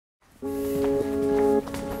The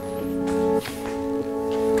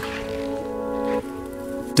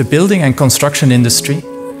building and construction industry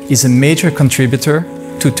is a major contributor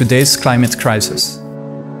to today's climate crisis,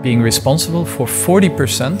 being responsible for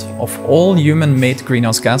 40% of all human-made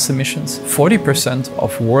greenhouse gas emissions, 40%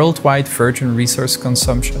 of worldwide virgin resource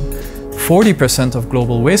consumption, 40% of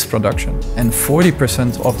global waste production, and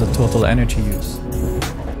 40% of the total energy use.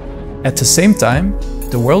 At the same time,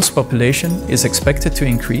 the world's population is expected to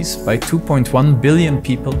increase by 2.1 billion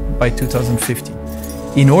people by 2050.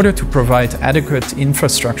 In order to provide adequate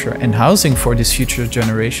infrastructure and housing for this future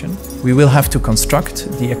generation, we will have to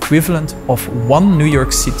construct the equivalent of one New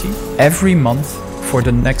York City every month for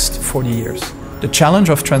the next 40 years. The challenge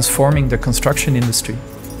of transforming the construction industry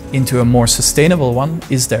into a more sustainable one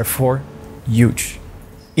is therefore huge.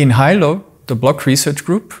 In HiLo, the Block Research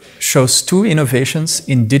Group shows two innovations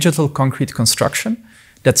in digital concrete construction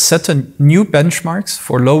that set new benchmarks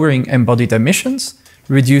for lowering embodied emissions,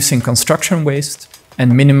 reducing construction waste,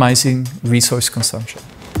 and minimizing resource consumption.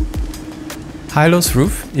 HiLo's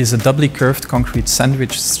roof is a doubly curved concrete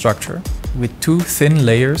sandwich structure with two thin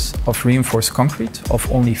layers of reinforced concrete of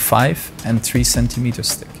only 5 and 3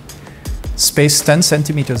 centimeters thick. Spaced 10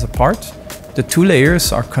 centimeters apart, the two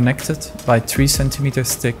layers are connected by 3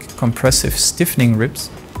 centimeters thick compressive stiffening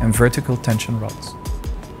ribs and vertical tension rods.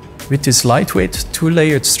 With this lightweight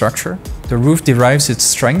two-layered structure, the roof derives its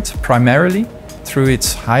strength primarily through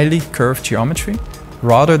its highly curved geometry,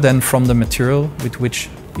 rather than from the material with which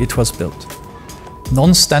it was built.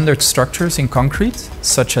 Non-standard structures in concrete,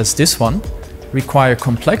 such as this one, require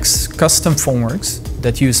complex custom formworks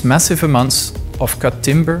that use massive amounts of cut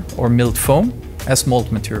timber or milled foam as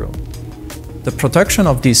mold material. The production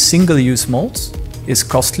of these single-use molds is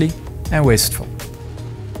costly and wasteful.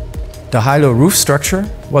 The HiLo roof structure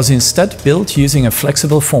was instead built using a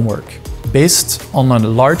flexible formwork, based on a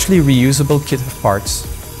largely reusable kit of parts.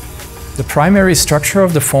 The primary structure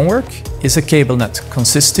of the formwork is a cable net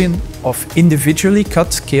consisting of individually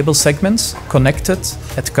cut cable segments connected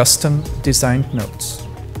at custom designed nodes.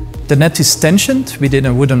 The net is tensioned within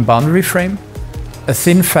a wooden boundary frame. A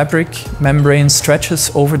thin fabric membrane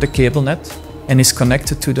stretches over the cable net and is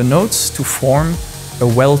connected to the nodes to form a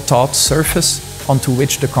well-taut surface onto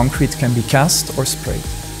which the concrete can be cast or sprayed.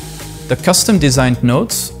 The custom-designed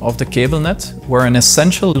nodes of the cable net were an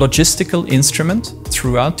essential logistical instrument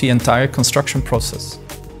throughout the entire construction process.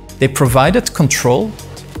 They provided controlled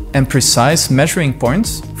and precise measuring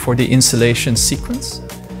points for the insulation sequence.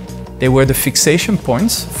 They were the fixation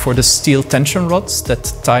points for the steel tension rods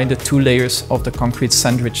that tie the two layers of the concrete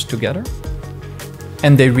sandwich together.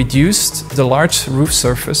 And they reduced the large roof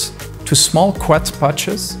surface to small quad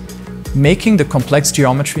patches, making the complex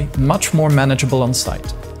geometry much more manageable on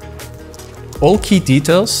site. All key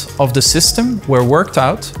details of the system were worked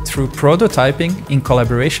out through prototyping in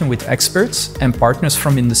collaboration with experts and partners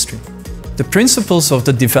from industry. The principles of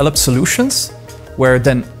the developed solutions were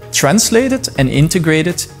then translated and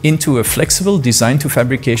integrated into a flexible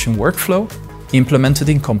design-to-fabrication workflow implemented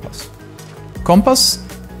in Compass. Compass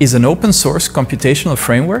is an open-source computational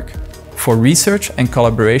framework for research and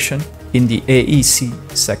collaboration in the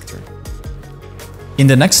AEC sector. In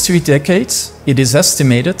the next 3 decades, it is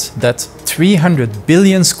estimated that 300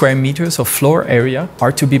 billion square meters of floor area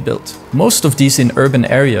are to be built. Most of these in urban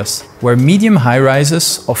areas, where medium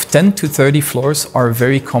high-rises of 10 to 30 floors are a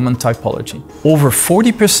very common typology. Over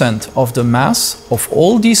 40% of the mass of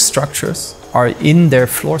all these structures are in their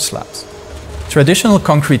floor slabs. Traditional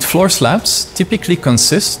concrete floor slabs typically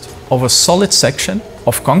consist of a solid section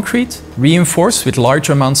of concrete reinforced with large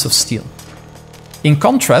amounts of steel. In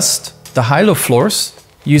contrast, the HiLo floors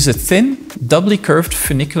use a thin, doubly curved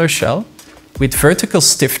funicular shell with vertical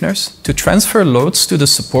stiffeners to transfer loads to the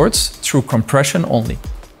supports through compression only.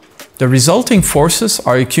 The resulting forces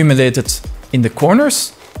are accumulated in the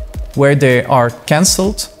corners, where they are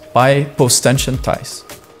cancelled by post-tension ties.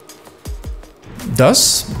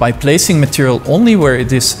 Thus, by placing material only where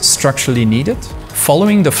it is structurally needed,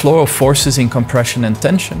 following the flow of forces in compression and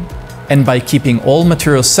tension, and by keeping all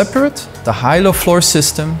materials separate, the HiLo floor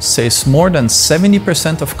system saves more than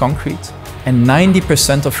 70% of concrete and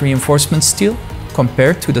 90% of reinforcement steel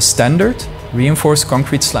compared to the standard reinforced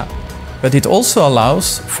concrete slab. But it also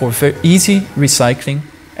allows for very easy recycling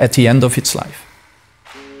at the end of its life.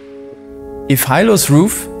 If HiLo's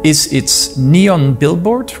roof is its neon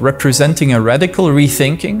billboard representing a radical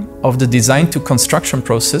rethinking of the design-to-construction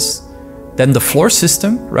process, then the floor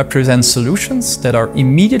system represents solutions that are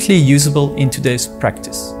immediately usable in today's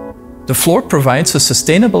practice. The floor provides a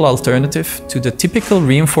sustainable alternative to the typical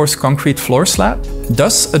reinforced concrete floor slab,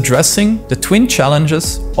 thus addressing the twin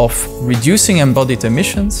challenges of reducing embodied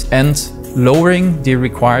emissions and lowering the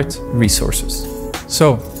required resources.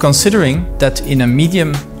 So, considering that in a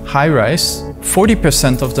medium high-rise,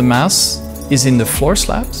 40% of the mass is in the floor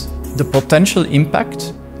slabs, the potential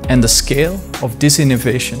impact and the scale of this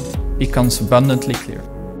innovation becomes abundantly clear.